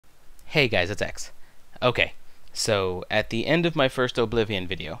Hey guys, it's X. Okay, so at the end of my first Oblivion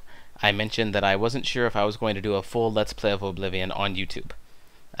video, I mentioned that I wasn't sure if I was going to do a full Let's Play of Oblivion on YouTube.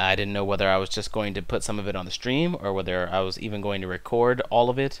 I didn't know whether I was just going to put some of it on the stream, or whether I was even going to record all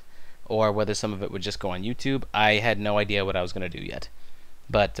of it, or whether some of it would just go on YouTube. I had no idea what I was going to do yet.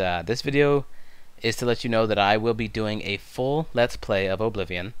 But this video is to let you know that I will be doing a full Let's Play of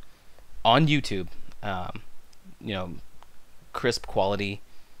Oblivion on YouTube. You know, crisp quality,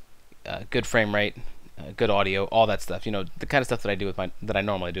 good frame rate, good audio, all that stuff. You know, the kind of stuff that I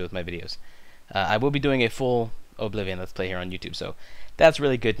normally do with my videos. I will be doing a full Oblivion Let's Play here on YouTube, so that's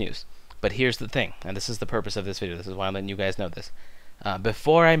really good news. But here's the thing, and this is the purpose of this video. This is why I'm letting you guys know this.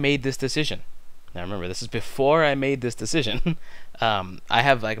 Before I made this decision, now remember, this is before I made this decision. I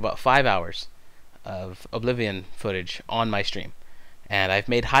have like about 5 hours of Oblivion footage on my stream, and I've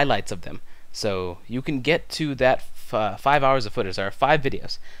made highlights of them. So you can get to that 5 hours of footage. There are 5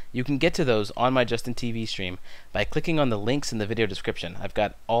 videos. You can get to those on my Justin TV stream by clicking on the links in the video description. I've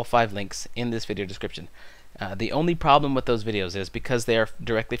got all 5 links in this video description. The only problem with those videos is because they are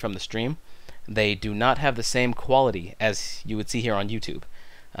directly from the stream, they do not have the same quality as you would see here on YouTube.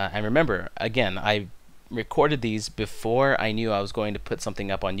 And remember, again, I recorded these before I knew I was going to put something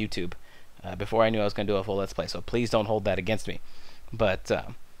up on YouTube, before I knew I was going to do a full Let's Play, so please don't hold that against me. But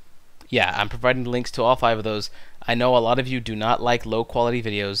yeah, I'm providing links to all 5 of those. I know a lot of you do not like low quality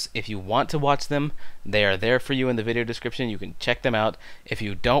videos. If you want to watch them, they are there for you in the video description. You can check them out. If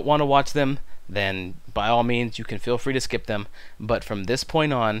you don't want to watch them, then by all means you can feel free to skip them. But from this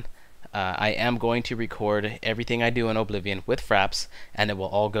point on, I am going to record everything I do in Oblivion with fraps, and it will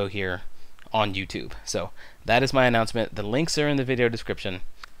all go here on YouTube. So that is my announcement. The links are in the video description.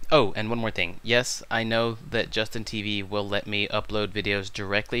 Oh, and one more thing. Yes, I know that Justin TV will let me upload videos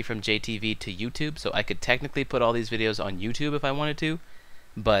directly from JTV to YouTube, so I could technically put all these videos on YouTube if I wanted to,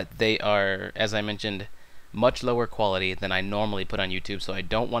 but they are, as I mentioned, much lower quality than I normally put on YouTube, so I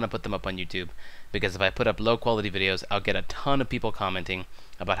don't want to put them up on YouTube, because if I put up low quality videos, I'll get a ton of people commenting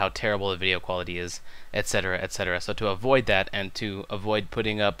about how terrible the video quality is, etc., etc. So to avoid that, and to avoid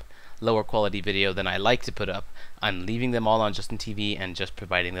putting up lower quality video than I like to put up, I'm leaving them all on Justin TV and just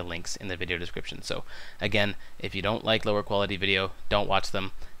providing the links in the video description. So again, if you don't like lower quality video, don't watch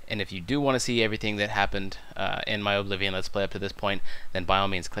them. And if you do want to see everything that happened in my Oblivion Let's Play up to this point, then by all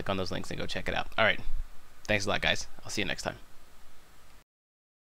means click on those links and go check it out. Alright, thanks a lot guys. I'll see you next time.